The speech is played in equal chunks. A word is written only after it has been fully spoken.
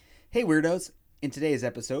Hey, weirdos. In today's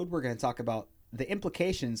episode, we're going to talk about the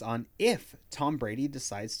implications on if Tom Brady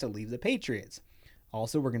decides to leave the Patriots.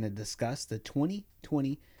 Also, we're going to discuss the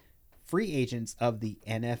 2020 free agents of the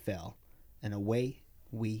NFL. And away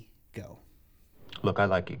we go. Look, I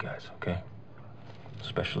like you guys, okay?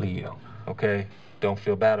 Especially you, okay? Don't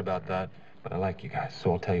feel bad about that, but I like you guys,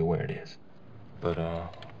 so I'll tell you where it is. But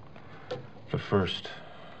first,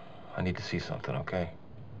 I need to see something, okay?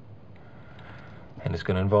 And it's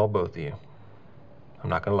gonna involve both of you. I'm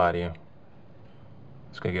not gonna lie to you.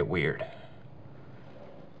 It's gonna get weird.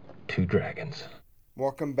 2 dragons.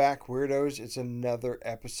 Welcome back, weirdos. It's another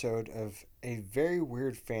episode of a very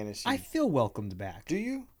weird fantasy. I feel welcomed back. Do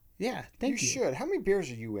you? Yeah, thank you. You should. How many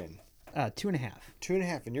beers are you in? 2.5.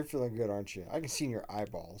 2.5, and you're feeling good, aren't you? I can see in your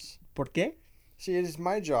eyeballs. ¿Por qué? See, it is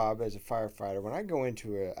my job as a firefighter when I go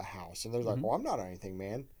into a house and they're like, well, I'm not on anything,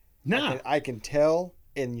 man. Nah. I can tell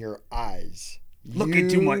in your eyes. Look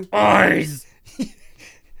into my eyes.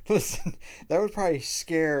 Listen, that would probably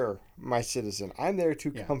scare my citizen. I'm there to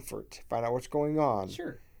comfort, find out what's going on.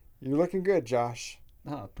 Sure. You're looking good, Josh.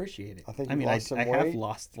 Oh, appreciate it. I think I lost some weight. have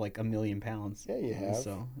lost like 1 million pounds. Yeah, you have.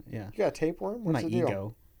 So, yeah. You got a tapeworm? What's My the deal?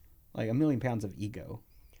 ego. Like 1 million pounds of ego.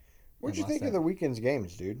 What'd you think of the weekend's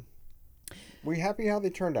games, dude? Were you happy how they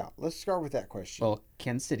turned out? Let's start with that question. Well,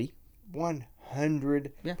 Kansas City.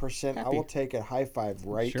 100%. I will take a high five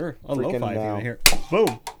right Sure. A low five now. even here.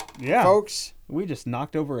 Boom. Yeah. Folks, we just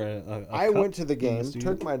knocked over a I cup went to the in game,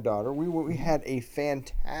 studio. took my daughter. We had a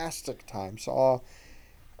fantastic time. Saw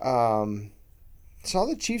the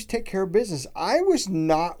Chiefs take care of business. I was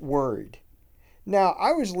not worried. Now,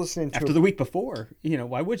 I was listening to After the week before,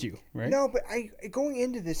 why would you, right? No, but going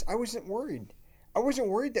into this, I wasn't worried. I wasn't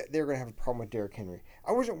worried that they were going to have a problem with Derrick Henry.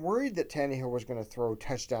 I wasn't worried that Tannehill was going to throw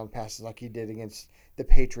touchdown passes like he did against the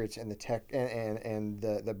Patriots and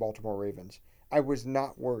the Baltimore Ravens. I was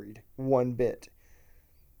not worried one bit.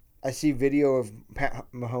 I see video of Pat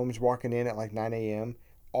Mahomes walking in at like 9 a.m.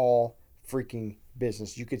 all freaking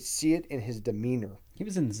business. You could see it in his demeanor. He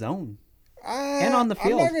was in the zone. And on the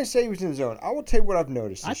field. I'm not going to say he was in the zone. I will tell you what I've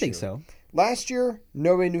noticed I this think year. so. Last year,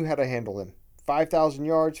 nobody knew how to handle him. 5,000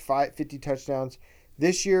 yards, 50 touchdowns.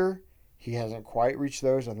 This year, he hasn't quite reached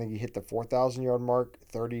those. I think he hit the 4,000-yard mark,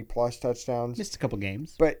 30-plus touchdowns. Missed a couple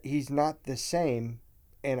games. But he's not the same,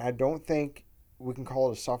 and I don't think we can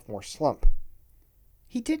call it a sophomore slump.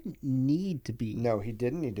 He didn't need to be. No, he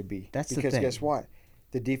didn't need to be. That's the because thing. guess what?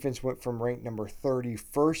 The defense went from ranked number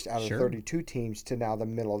 31st out of 32 teams to now the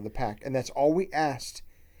middle of the pack. And that's all we asked.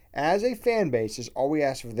 As a fan base, is all we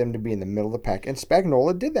asked for them to be in the middle of the pack. And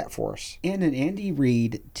Spagnuolo did that for us. And an Andy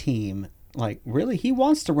Reid team, really, he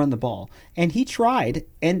wants to run the ball. And he tried.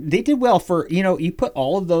 And they did well for, you put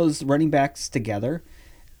all of those running backs together.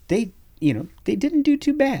 They didn't do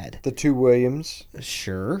too bad. The two Williams.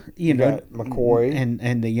 Sure. You got McCoy.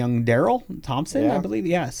 And the young Daryl Thompson, I believe.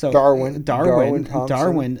 Yeah. So Darwin.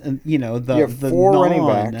 Thompson. You have four running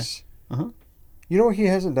backs. Uh-huh. You know what he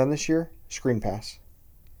hasn't done this year? Screen pass.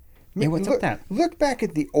 Yeah, what's up with that? Look back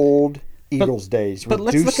at the old Eagles days with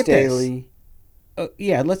let's Deuce look at Staley.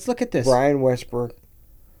 Let's look at this. Brian Westbrook.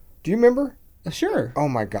 Do you remember? Sure. Oh,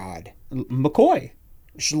 my God. McCoy.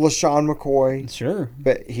 LaShawn McCoy. Sure.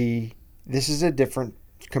 But this is a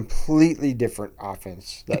completely different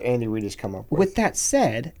offense that Andy Reid has come up with. With that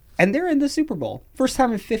said, and they're in the Super Bowl. First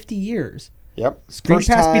time in 50 years. Yep. Screen First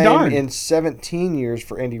pass time be darned. in 17 years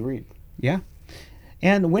for Andy Reid. Yeah.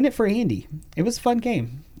 And win it for Andy. It was a fun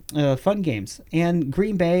game. Fun games. And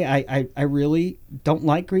Green Bay, I really don't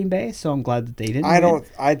like Green Bay, so I'm glad that they didn't win.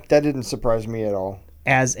 That didn't surprise me at all.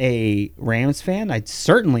 As a Rams fan, I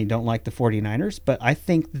certainly don't like the 49ers, but I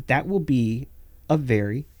think that will be a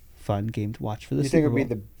very fun game to watch for the Super Bowl. You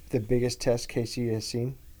think it'll be the biggest test KC has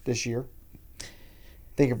seen this year?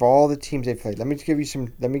 Think of all the teams they've played. Let me give you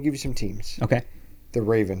some teams. Okay. The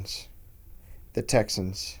Ravens, the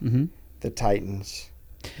Texans, the Titans,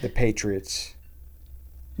 the Patriots.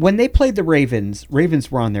 When they played the Ravens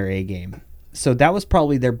were on their A game. So that was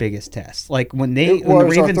probably their biggest test. Like when it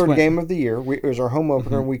was our third game of the year. It was our home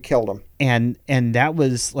opener, and we killed them. And that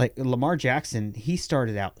was like Lamar Jackson. He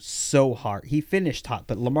started out so hard. He finished hot,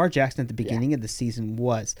 but Lamar Jackson at the beginning of the season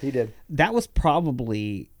was. He did. That was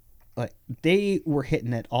probably like they were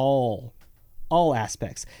hitting at all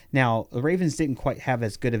aspects. Now the Ravens didn't quite have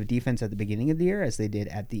as good of a defense at the beginning of the year as they did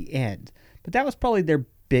at the end, but that was probably their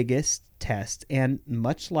biggest test. And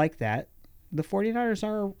much like that, the 49ers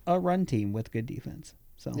are a run team with good defense.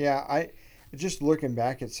 So yeah, I just looking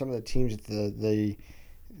back at some of the teams that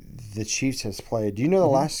the Chiefs has played. Do you know the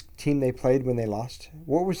last team they played when they lost?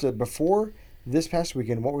 What was before this past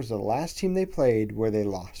weekend? What was the last team they played where they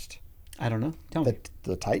lost? I don't know. Tell me.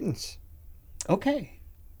 The Titans. Okay.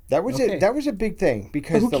 That was Okay. that was a big thing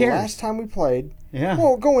because Who the cares? last time we played, Yeah.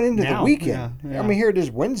 well, going into Now, the weekend. yeah. I mean, here it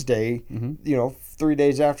is Wednesday, 3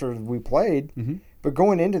 days after we played. Mm-hmm. But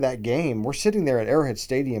going into that game, we're sitting there at Arrowhead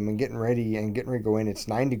Stadium and getting ready to go in. It's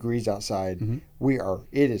 9 degrees outside. Mm-hmm.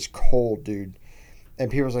 It is cold, dude.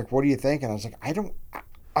 And people's like, what do you think? And I was like,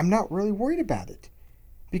 I'm not really worried about it.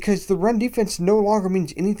 Because the run defense no longer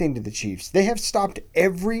means anything to the Chiefs. They have stopped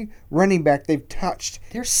every running back they've touched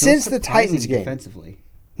They're since so the Titans game. defensively.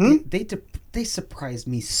 They surprised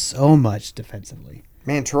me so much defensively.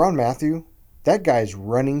 Man, Tyrann Mathieu, that guy's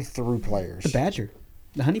running through players. The Badger.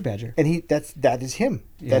 The Honey Badger. And that is him.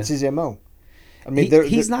 Yeah. That's his MO. I mean,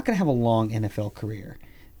 he's not going to have a long NFL career.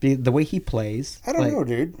 The way he plays. I don't know,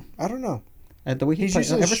 dude. I don't know. The way He's plays,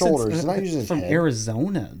 using his ever shoulders. Since, He's not using his from head.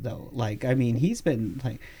 Arizona, though. Like, I mean, he's been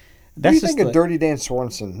like. What do you think of like, Dirty Dan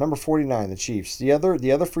Sorensen, number 49, the Chiefs? The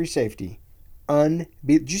other free safety. Did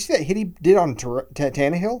you see that hit he did on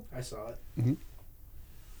Tannehill? I saw it. Mm-hmm.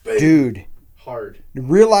 Dude. Hard.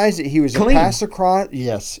 Realized that he was Clean. past across.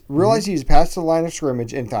 Yes. Realized he was past the line of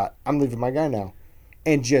scrimmage and thought, I'm leaving my guy now.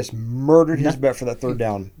 And just murdered his bet for that third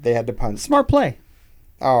down. They had to punt. Smart play.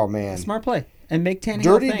 Oh, man. Smart play. And make Tannehill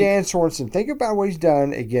Dirty think. Dan Sorensen. Think about what he's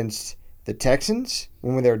done against the Texans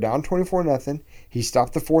when they were down 24-0. He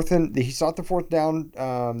stopped the fourth down,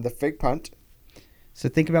 the fake punt. So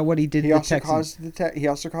think about what he did to the Texans. He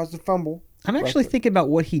also caused the fumble. I'm actually thinking about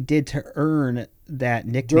what he did to earn that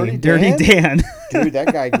nickname, Dirty Dirty Dan. Dude,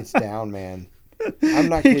 that guy gets down, man. I'm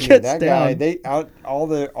not He kidding you. gets That down. guy, all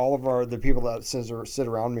of the people that sit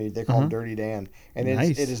around me, they call him Dirty Dan, and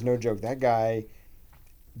Nice. it is no joke. That guy,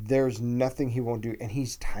 there's nothing he won't do, and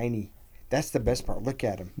he's tiny. That's the best part. Look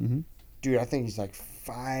at him, Mm-hmm. dude. I think he's like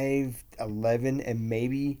 5'11" and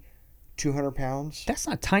maybe 200 pounds. That's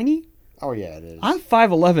not tiny. Oh yeah, it is. I'm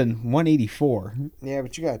 5'11", 184. Yeah,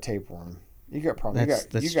 but you got a tapeworm. You got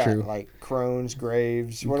That's you got true. like Crohn's,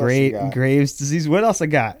 Graves. What else you got? Graves' disease. What else I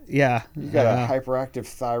got? Yeah. You got a hyperactive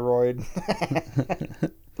thyroid.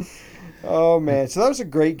 Oh man, so that was a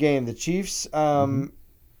great game. The Chiefs,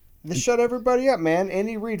 they shut everybody up, man.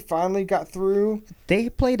 Andy Reid finally got through.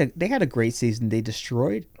 They had a great season. They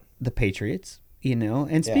destroyed the Patriots,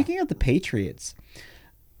 And speaking of the Patriots,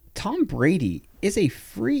 Tom Brady is a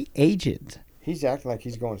free agent. He's acting like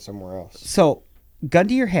he's going somewhere else. So, gun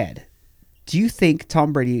to your head, do you think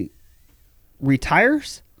Tom Brady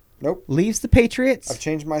retires, Nope. leaves the Patriots, I've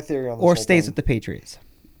changed my theory on this or whole stays thing. with the Patriots?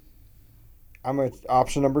 I'm at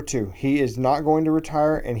option number 2. He is not going to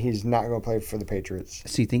retire, and he's not going to play for the Patriots.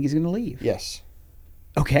 So you think he's going to leave? Yes.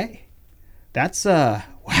 Okay. That's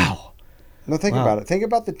wow. No, think Wow. about it. Think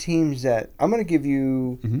about the teams that I'm going to give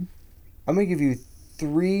you. Mhm. I'm going to give you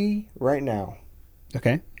 3 right now,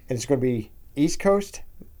 Okay. and it's going to be East Coast,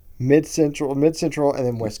 Mid Central, and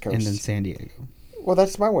then West Coast. And then San Diego. Well,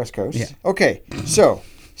 that's my West Coast. Yeah. Okay, so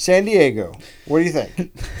San Diego. What do you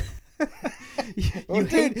think?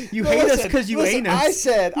 You hate us because you ain't us. I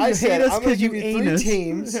said You hate us I'm going 'cause to give you you ain't 3 us.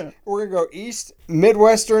 teams. Yeah. We're going to go East,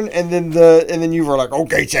 Midwestern, and then you were like,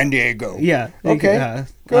 okay, San Diego. Yeah. Okay.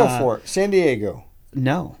 Go for it. San Diego.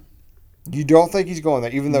 No. You don't think he's going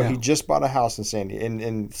there, even though No. he just bought a house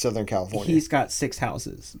in Southern California. He's got 6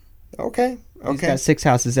 houses. Okay. He's got 6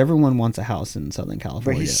 houses. Everyone wants a house in Southern But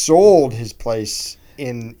California. he sold his place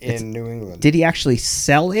in New England. Did he actually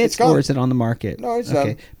sell It's it, gone. or is it on the market? No, it's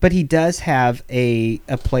done. But he does have a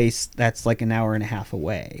place that's like an hour and a half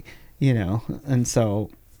away, And so,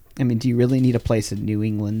 I mean, do you really need a place in New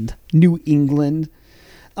England?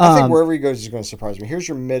 I think wherever he goes is going to surprise me. Here's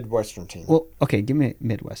your Midwestern team. Well, okay, give me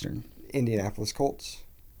Midwestern. Indianapolis Colts.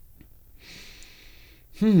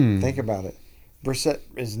 Think about it. Brissett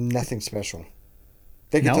is nothing special.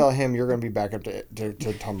 They can No. tell him you're going to be back up to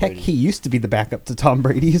Tom Heck, Brady. he used to be the backup to Tom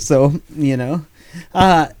Brady, so,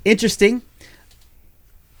 Interesting.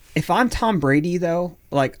 If I'm Tom Brady, though,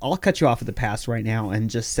 I'll cut you off at the pass right now and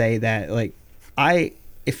just say that,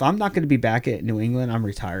 if I'm not going to be back at New England, I'm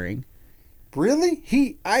retiring.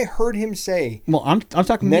 Really? I heard him say, Well, I'm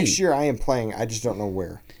talking next me. year I am playing. I just don't know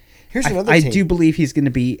where. Here's another I team. do believe he's going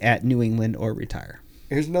to be at New England or retire.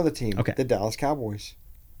 Here's another team. Okay. The Dallas Cowboys.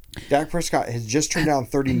 Dak Prescott has just turned down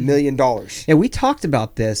 $30 million. Yeah, we talked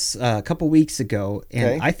about this a couple weeks ago, and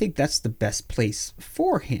Okay. I think that's the best place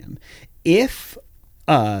for him. If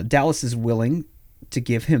Dallas is willing to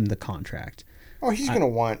give him the contract. Oh, he's going to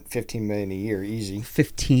want $15 million a year, easy.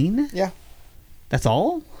 15? Yeah. That's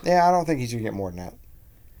all? Yeah, I don't think he's going to get more than that.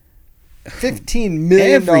 $15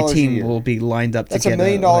 million Every a team year. will be lined up That's to $1 get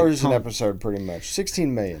million like an episode, pretty much. $16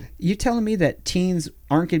 million. You telling me that teams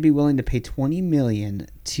aren't going to be willing to pay $20 million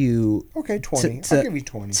to Okay, 20. I'll give you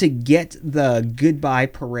 20. to get the goodbye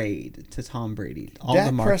parade to Tom Brady? All the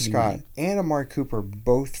Dak marketing Prescott money. and Amari Cooper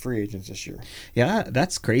both free agents this year. Yeah,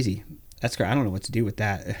 that's crazy. That's great. I don't know what to do with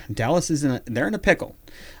that. Dallas is they're in a pickle.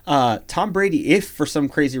 Tom Brady, if for some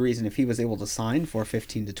crazy reason, if he was able to sign for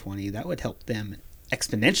 15 to 20, that would help them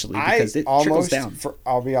exponentially because it trickles down.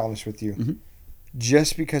 I'll be honest with you.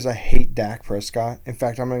 Just because I hate Dak Prescott. In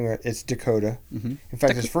fact, it's Dakota. In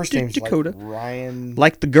fact, his first name's Dakota. like Ryan.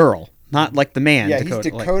 Like the girl, not like the man. Yeah, Dakota.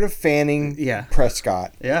 he's Dakota Fanning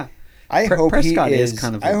Prescott. Yeah. I hope Prescott he is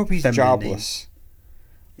kind of I hope he's feminine jobless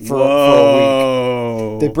for Whoa.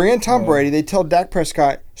 a week. They bring in Tom Brady. They tell Dak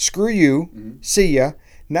Prescott, "Screw you, see ya."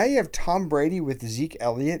 Now you have Tom Brady with Zeke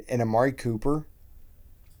Elliott and Amari Cooper,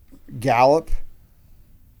 Gallup.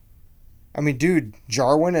 I mean, dude,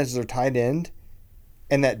 Jarwin as their tight end,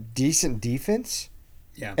 and that decent defense.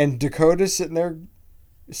 Yeah. And Dakota's sitting there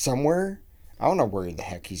somewhere. I don't know where the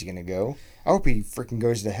heck he's gonna go. I hope he freaking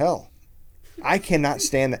goes to hell. I cannot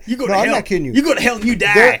stand that. You go to hell. I'm not kidding you. You go to hell and you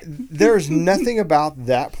die. There's nothing about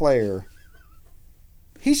that player.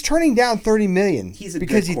 He's turning down $30 million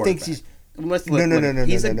because he thinks he's No.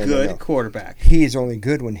 He's a good quarterback. He is only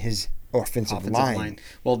good when his offensive line.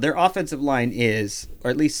 Well, their offensive line is,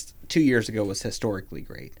 or at least 2 years ago, was historically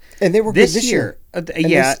great. And they were good this year.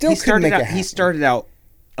 He started out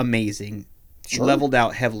amazing, leveled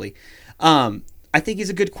out heavily. I think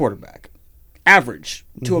he's a good quarterback, average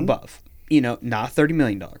to above. Not a $30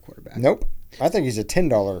 million quarterback. Nope. I think he's a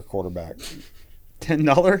 $10 quarterback.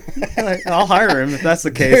 $10? I'll hire him if that's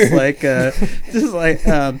the case. I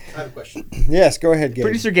have a question. Yes, go ahead, Gabe.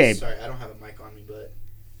 Producer Gabe. Sorry, I don't have a mic on me, but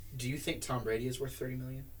do you think Tom Brady is worth $30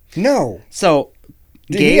 million? No. So,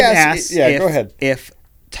 Gabe asked go ahead. If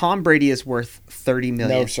Tom Brady is worth $30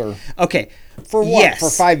 million. No, sir. Okay. For what? Yes. For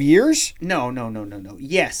 5 years? No.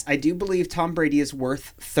 Yes, I do believe Tom Brady is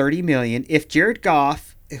worth $30 million. If Jared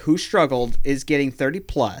Goff, who struggled, is getting 30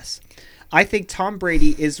 plus, I think Tom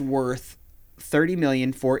Brady is worth $30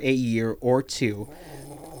 million for a year or two.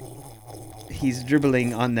 He's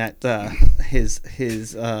dribbling on that his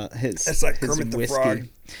It's like his Kermit the whiskey. Frog.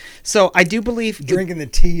 So I do believe Drinking the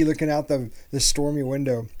tea, looking out the stormy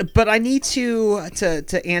window. But I need to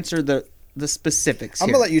answer the specifics. I'm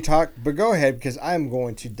here. gonna let you talk, but go ahead because I'm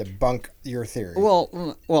going to debunk your theory.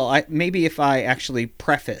 Well, maybe if I actually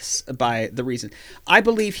preface by the reason. I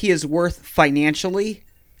believe he is worth financially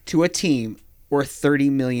to a team worth $30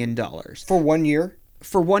 million. For 1 year?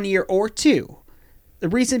 For 1 year or two. The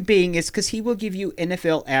reason being is because he will give you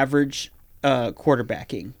NFL average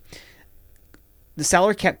quarterbacking. The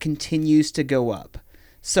salary cap continues to go up.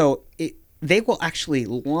 So they will actually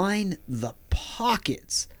line the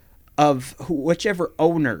pockets of whichever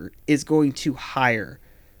owner is going to hire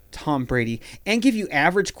Tom Brady and give you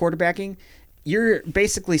average quarterbacking. You're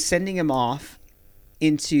basically sending him off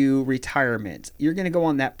into retirement. You're going to go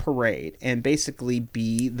on that parade and basically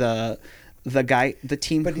be the guy, the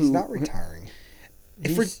team. But he's not retiring.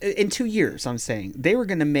 In 2 years, I'm saying they were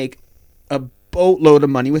going to make a boatload of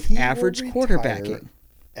money with average quarterbacking.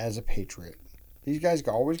 As a Patriot, these guys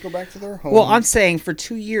always go back to their home. Well, I'm saying for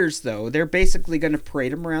 2 years though, they're basically going to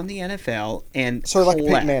parade him around the NFL and like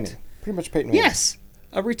Peyton Manning, pretty much Peyton Manning. Yes,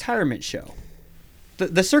 a retirement show.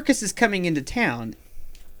 The circus is coming into town.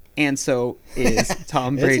 And so is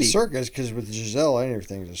Tom Brady. It's a circus because with Giselle,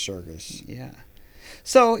 everything's a circus. Yeah.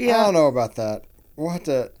 So, yeah. I don't know about that. We'll have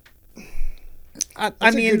to...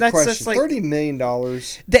 I mean, that's just like... $30 million.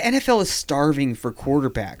 The NFL is starving for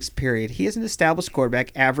quarterbacks, period. He is an established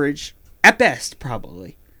quarterback, average, at best,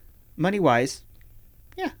 probably. Money-wise,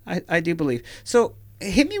 yeah, I do believe. So,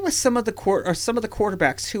 hit me with some of the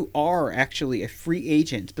quarterbacks who are actually a free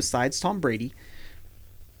agent besides Tom Brady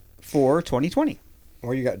for 2020.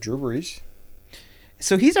 Well, you got Drew Brees.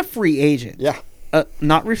 So he's a free agent. Yeah.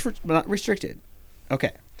 Not restricted.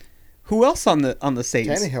 Okay. Who else on the Saints?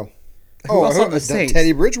 Tannehill. Who else on the Saints?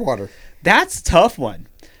 Teddy Bridgewater. That's a tough one.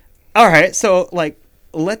 All right, so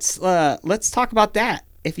let's talk about that.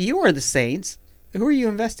 If you are the Saints, who are you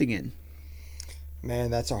investing in? Man,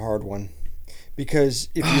 that's a hard one. Because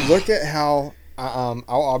if you look at how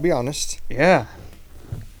I'll be honest. Yeah.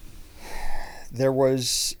 There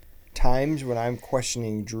was times when I'm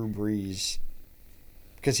questioning Drew Brees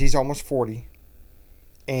because he's almost 40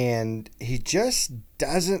 and he just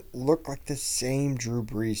doesn't look like the same Drew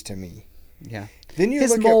Brees to me. Yeah. Then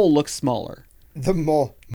his mole looks smaller. The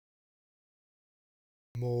mole.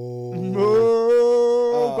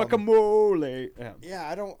 Guacamole. Yeah,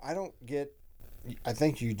 I don't get I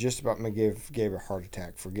think you just about gave a heart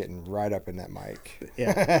attack for getting right up in that mic.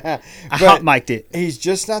 Yeah. I But hot mic'd it. he's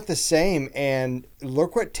just not the same. And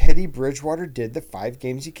look what Teddy Bridgewater did the 5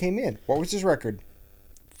 games he came in. What was his record?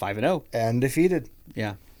 5-0. Undefeated.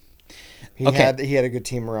 Yeah. He Okay. had a good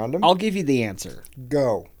team around him. I'll give you the answer.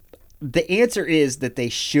 Go. The answer is that they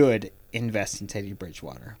should invest in Teddy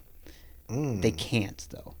Bridgewater. They can't,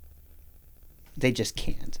 though. They just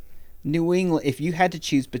can't. New England, if you had to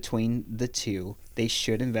choose between the two, they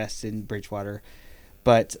should invest in Bridgewater,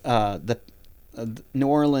 but New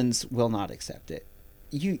Orleans will not accept it.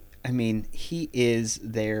 He is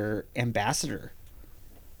their ambassador.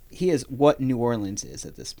 He is what New Orleans is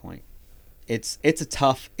at this point. It's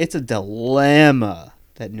a dilemma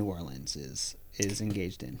that New Orleans is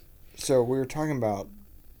engaged in. So we were talking about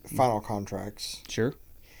final contracts. Sure.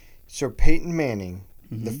 So Peyton Manning,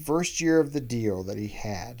 the first year of the deal that he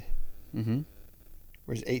had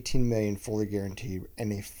was $18 million fully guaranteed,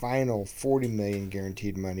 and a final $40 million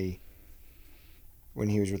guaranteed money when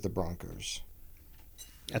he was with the Broncos.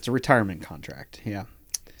 That's a retirement contract. Yeah.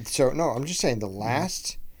 So no, I'm just saying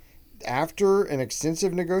after an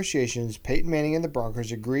extensive negotiations, Peyton Manning and the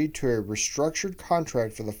Broncos agreed to a restructured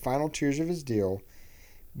contract for the final 2 years of his deal,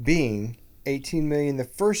 being $18 million the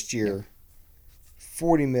first year,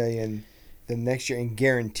 $40 million the next year in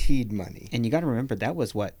guaranteed money. And you got to remember that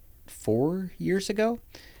was what, 4 years ago?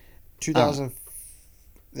 2000.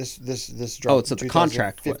 This dropped. So the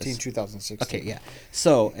contract was 2016. Okay, yeah.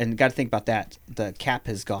 So, and got to think about that. The cap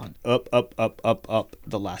has gone up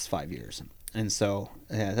the last 5 years, and so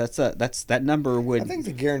yeah, that number would. I think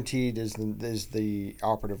the guaranteed is the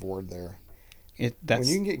operative word there. When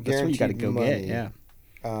you can get guaranteed that's what you got to go money, get.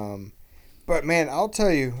 Yeah. But man, I'll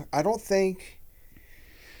tell you, I don't think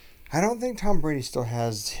Tom Brady still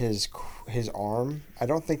has his arm. I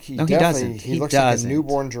don't think he. No, he definitely, doesn't. He looks like a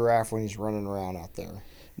newborn giraffe when he's running around out there.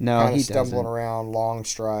 No, kind he of stumbling doesn't. around, long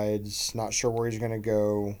strides, not sure where he's going to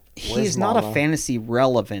go. He's not a fantasy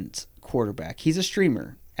relevant quarterback. He's a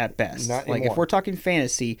streamer at best. Not like anymore. if we're talking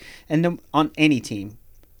fantasy and on any team,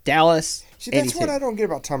 Dallas. See, that's what team. I don't get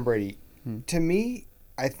about Tom Brady. To me,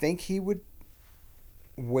 I think he would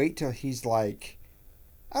wait till he's like,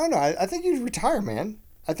 I don't know. I think he'd retire, man.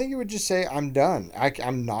 I think he would just say, I'm done.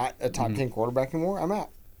 I'm not a top 10 quarterback anymore. I'm out.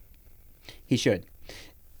 He should.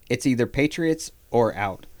 It's either Patriots or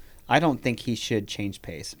out. I don't think he should change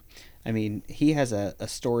pace. I mean, he has a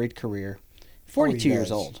storied career. 42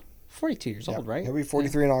 years old. 42 years old, right? He'll be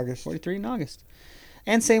 43 in August. 43 in August.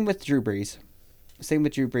 And same with Drew Brees.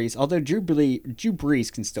 Although Drew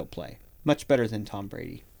Brees can still play. Much better than Tom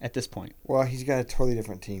Brady at this point. Well, he's got a totally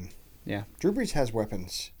different team. Yeah. Drew Brees has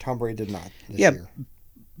weapons. Tom Brady did not this year.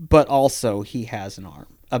 But also he has an arm.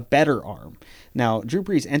 A better arm. Now, Drew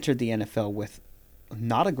Brees entered the NFL with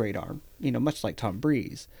not a great arm, much like Tom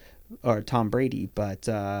Brady, but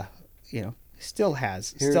still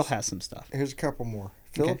has some stuff. Here's a couple more.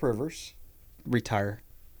 Phillip Rivers. Retire.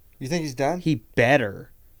 You think he's done? He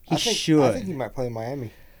better. He should. I think he might play in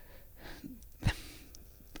Miami.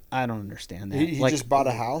 I don't understand that. He just bought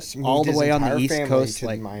a house all the way on the East Coast,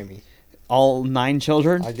 to Miami. All 9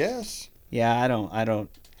 children. I guess. Yeah, I don't.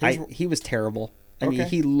 He was terrible. I mean, Okay.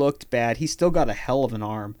 he looked bad. He still got a hell of an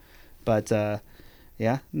arm, but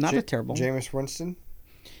yeah, not a terrible. Jameis Winston.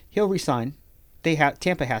 He'll resign.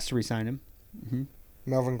 Tampa has to resign him. Mm-hmm.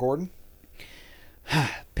 Melvin Gordon.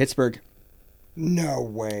 Pittsburgh. No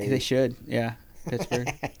way. They should. Yeah, Pittsburgh.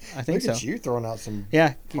 I think Look so. at you throwing out some.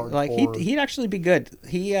 Yeah, hardcore. like he'd actually be good.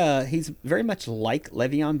 He's very much like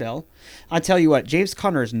Le'Veon Bell. I tell you what, James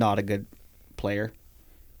Conner is not a good player.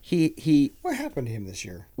 He What happened to him this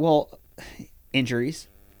year? Well, injuries.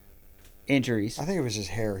 I think it was his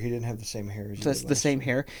hair. He didn't have the same hair as he So it's did the last same year.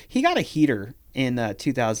 hair. He got a heater in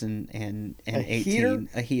 2018. A heater?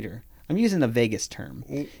 A heater. I'm using a Vegas term.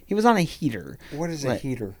 He was on a heater. What is a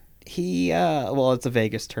heater? It's a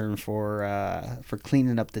Vegas term for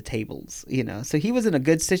cleaning up the tables. So he was in a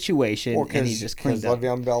good situation and he just cleaned up.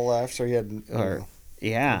 Le'Veon Bell left, so he had.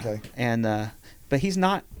 Yeah. Okay. And but he's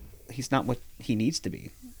not what he needs to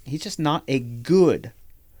be. He's just not a good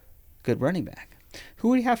running back. Who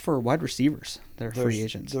would you have for wide receivers that are free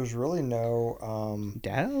agents? There's really no.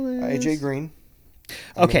 Dallas. AJ Green.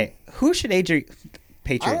 Okay, who should AJ?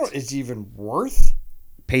 Patriots. Is even worth.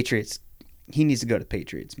 Patriots. He needs to go to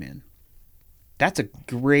Patriots, man. That's a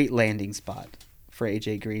great landing spot for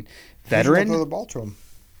AJ Green. Veteran. Throw the ball to him.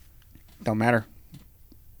 Don't matter.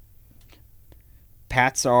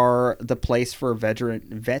 Pats are the place for a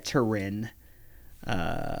veteran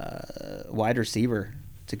wide receiver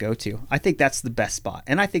to go to. I think that's the best spot,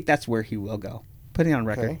 and I think that's where he will go. Putting on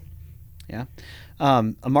record. Okay. Yeah.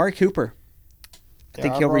 Amari Cooper. I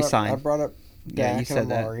think he'll resign. I brought up Yeah, Dak you said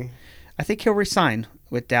and that. Amari. I think he'll resign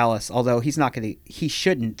with Dallas, although he's not going to. He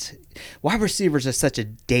shouldn't. Wide receivers are such a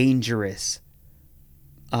dangerous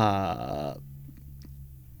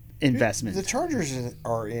investment. The Chargers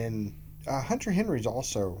are in. Hunter Henry's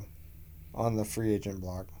also on the free agent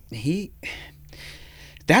block.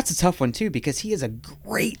 That's a tough one too because he is a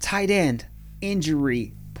great tight end,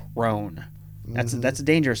 injury prone. That's a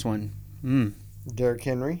dangerous one. Derrick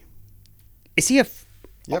Henry. Is he a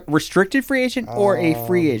restricted free agent or a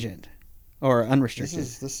free agent or unrestricted?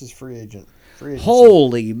 This is free agent. Free agency.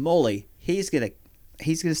 Holy moly, he's gonna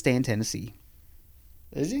stay in Tennessee.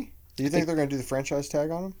 Is he? Do you think they're gonna do the franchise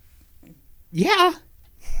tag on him? Yeah.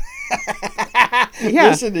 Yeah.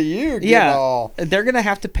 Listen to you. Yeah. All, they're gonna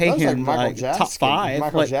have to pay him like top 5.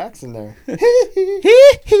 Michael Jackson there.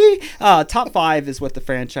 Top 5 is what the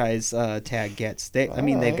franchise tag gets. They've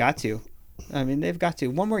got to. They've got to.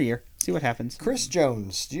 One more year. See what happens. Chris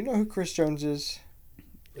Jones. Do you know who Chris Jones is?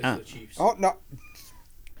 The Chiefs. Oh no.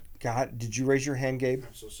 God, did you raise your hand, Gabe?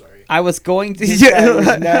 I'm so sorry. I was going to. This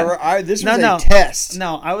was a test.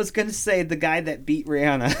 No, I was going to say the guy that beat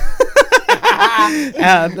Rihanna.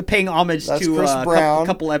 Paying homage to Chris Brown. A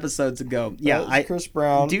couple episodes ago. Yeah, Chris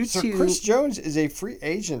Brown. So Chris Jones is a free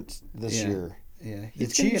agent this year. Yeah, the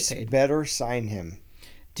Chiefs better sign him.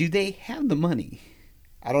 Do they have the money?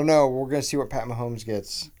 I don't know. We're going to see what Pat Mahomes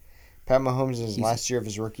gets. Pat Mahomes is last year of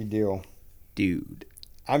his rookie deal. Dude.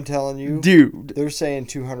 I'm telling you. Dude. They're saying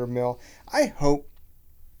 $200 million. I hope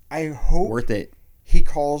worth it. He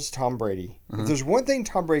calls Tom Brady. If there's one thing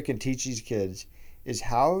Tom Brady can teach these kids is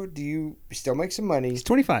how do you still make some money. He's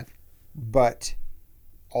 25. But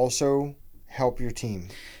also help your team.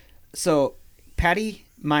 So, Patty,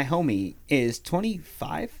 my homie, is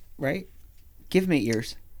 25, right? Give him 8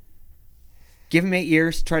 years. Give him 8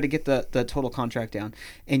 years, try to get the total contract down.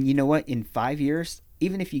 And you know what? In 5 years,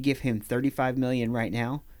 even if you give him $35 million right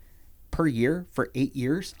now per year for 8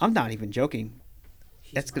 years, I'm not even joking.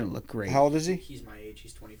 That's going to look great. How old is he? He's my age.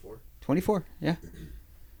 He's 24. 24, yeah.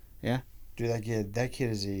 Yeah. Dude, that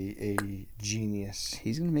kid is a genius.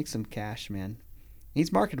 He's going to make some cash, man.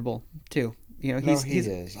 He's marketable, too. You know, he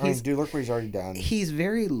is. Dude, look what he's already done. He's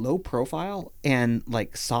very low profile and,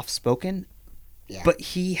 like, soft-spoken. Yeah. But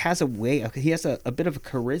he has a way. He has a bit of a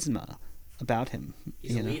charisma about him.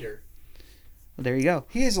 He's a leader. Well, there you go.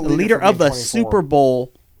 He is a leader of the Super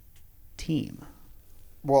Bowl team.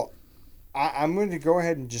 Well, I'm going to go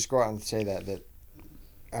ahead and just go out and say that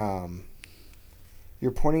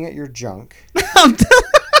you're pointing at your junk.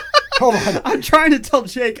 Hold on. I'm trying to tell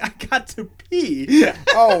Jake I got to pee.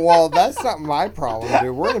 Oh, well, that's not my problem,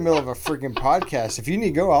 dude. We're in the middle of a freaking podcast. If you need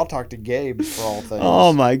to go, I'll talk to Gabe for all things.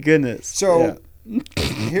 Oh, my goodness. So,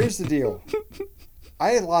 here's the deal.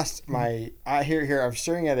 I lost my... Here, I'm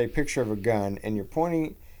staring at a picture of a gun, and you're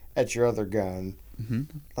pointing at your other gun.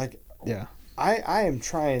 Mm-hmm. Like, yeah. I am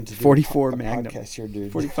trying to do 44 a Magnum. podcast here,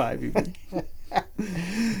 dude. 45 even.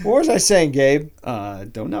 What was I saying, Gabe?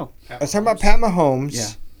 Don't know. I was talking about Pat Mahomes. Yeah.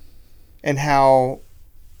 And how...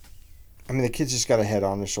 the kid's just got a head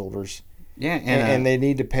on his shoulders. Yeah, and they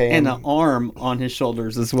need to pay him. And an arm on his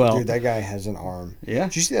shoulders as well. Dude, that guy has an arm. Yeah.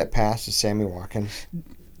 Did you see that pass to Sammy Watkins?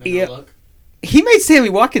 Yeah. He made Sammy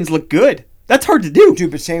Watkins look good. That's hard to do.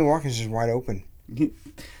 Dude, but Sammy Watkins is wide open.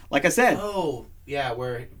 Like I said. Oh, yeah,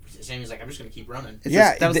 where Sammy's like, I'm just going to keep running.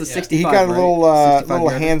 That was the 65, he got a little little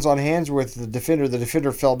hands on hands with the defender. The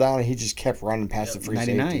defender fell down, and he just kept running past the free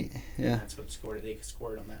 99. safety. Yeah. That's what scored. They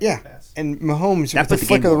scored on that pass. And Mahomes That with the put the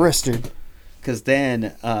flick game of the away. wrist, dude. Because then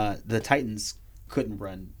the Titans couldn't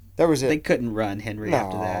run. That was it. They couldn't run Henry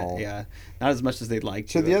after that. Yeah. Not as much as they'd like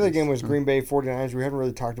to. So the other game was Green Bay 49ers. We haven't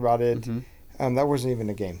really talked about it. Mm-hmm. That wasn't even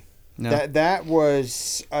a game. No. That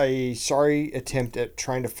was a sorry attempt at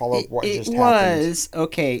trying to follow up what just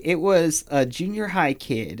happened. It was a junior high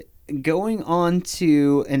kid going on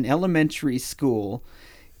to an elementary school,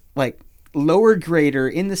 like lower grader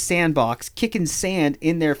in the sandbox, kicking sand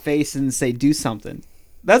in their face and say, do something.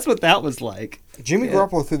 That's what that was like. Jimmy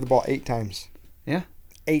Garoppolo threw the ball 8 times. Yeah.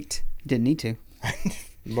 8. Didn't need to.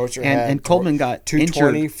 Moser and Coleman got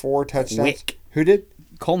 224 touchdowns. Quick. Who did?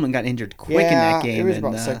 Coleman got injured quick in that game. It was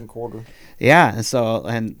about second quarter. Yeah, and so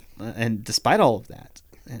and despite all of that,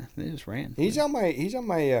 they just ran. He's on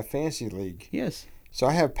my fantasy league. Yes. So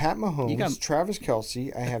I have Pat Mahomes, Travis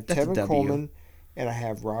Kelce, I have Tevin Coleman, and I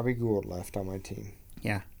have Robbie Gould left on my team.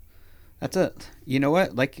 Yeah, that's it. You know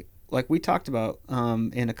what? Like we talked about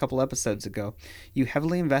in a couple episodes ago, you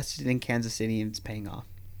heavily invested in Kansas City and it's paying off.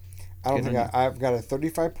 I've got a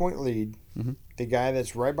 35-point lead. Mm-hmm. The guy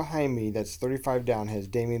that's right behind me, that's 35 down, has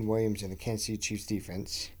Damian Williams in the Kansas City Chiefs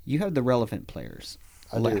defense. You have the relevant players.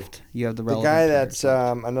 left. You have the The relevant guy players that's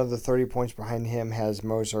left. another 30 points behind him has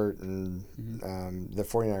Mozart and the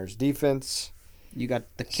 49ers defense. You got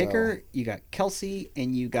the So, kicker, you got Kelsey,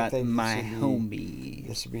 and you got think my this would be- homie.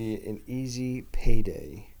 This would be an easy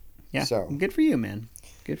payday. Yeah, So, good for you, man.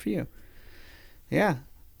 Good for you. Yeah,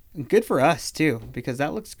 and good for us too, because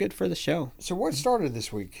that looks good for the show. so what started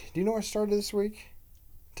this week? Do you know what started this week?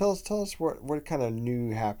 Tell us what kind of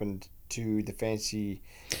new happened to the fantasy,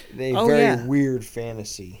 the Oh, very yeah. weird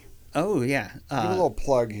fantasy. Oh yeah, Give a little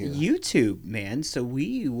plug here. YouTube, man. So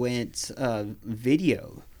we went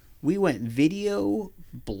video. We went video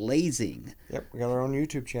blazing. Yep, we got our own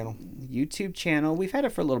YouTube channel. YouTube channel. We've had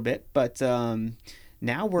it for a little bit, but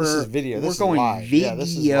now we're This is video. We're This is going live. video. Yeah, this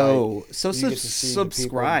is live. So You get to see the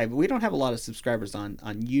subscribe. We don't have a lot of subscribers on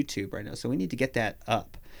YouTube right now, so we need to get that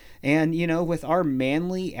up. And with our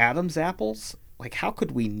manly Adam's apples, like how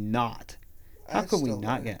could we not? How could we still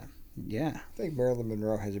not there. get? Yeah, I think Marilyn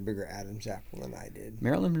Monroe has a bigger Adam's apple than I did.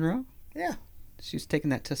 Marilyn Monroe. Yeah. She was taking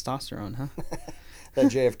that testerone, huh? That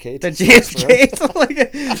JFK. The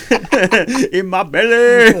testosterone. JFK in my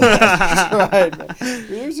belly. That's right.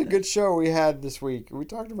 It was a good show we had this week. We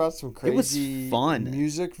talked about some It was crazy fun.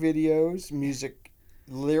 music videos, music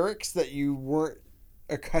lyrics that you weren't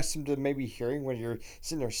accustomed to maybe hearing when you're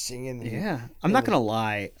sitting there singing. Yeah, I'm not gonna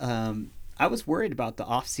lie. I was worried about the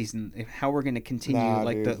off season, how we're gonna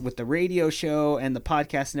continue, dude. with the radio show and the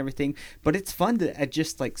podcast and everything. But it's fun to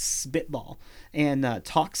just like spitball and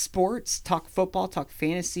talk sports, talk football, talk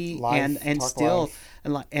fantasy, Life, and talk still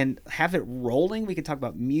life. and have it rolling. We can talk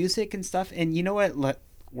about music and stuff. And you know what?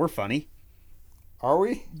 We're funny. Are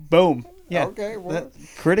we? Boom. Yeah. Okay. Well,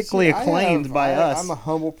 critically see, acclaimed by us. I'm a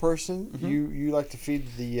humble person. You like to feed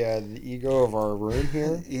the ego of our room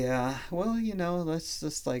here. Yeah. Well, that's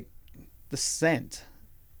just like the scent.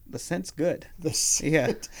 The scent's good.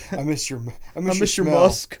 Yeah. I miss your Your smell.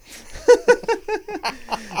 musk.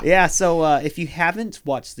 Yeah. So if you haven't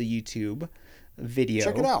watched the YouTube video,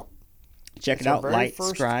 Check it out. Check It's it our out. very Like, first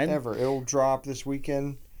subscribe. ever. It'll drop this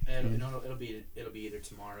weekend. And no, it'll be either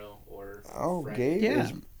tomorrow or Oh,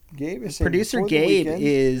 Friday. Gabe is saying Producer before the Gabe weekend.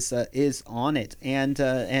 is on it, and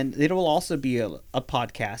it will also be a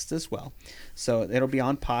podcast as well. So it'll be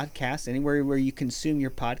on podcast anywhere where you consume your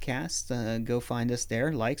podcast. Go find us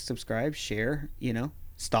there. Like, subscribe, share.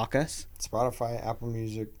 Stalk us. Spotify, Apple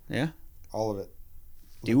Music, Yeah. all of it.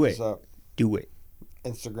 Do Look it. us up. Do it.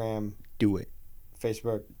 Instagram, Do it.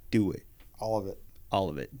 Facebook, Do it. all of it. All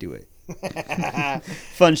of it. Do it.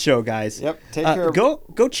 Fun show, guys. Yep. Take care.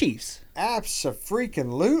 Go Chiefs.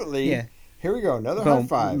 Abso-freaking-lutely. Yeah. Here we go. Another Boom. high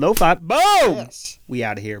five. Low five. Boom. Yes. We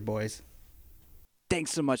out of here, boys.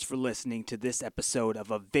 Thanks so much for listening to this episode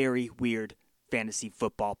of a very weird fantasy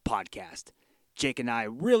football podcast. Jake and I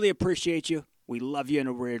really appreciate you. We love you in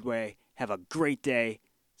a weird way. Have a great day.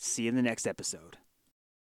 See you in the next episode.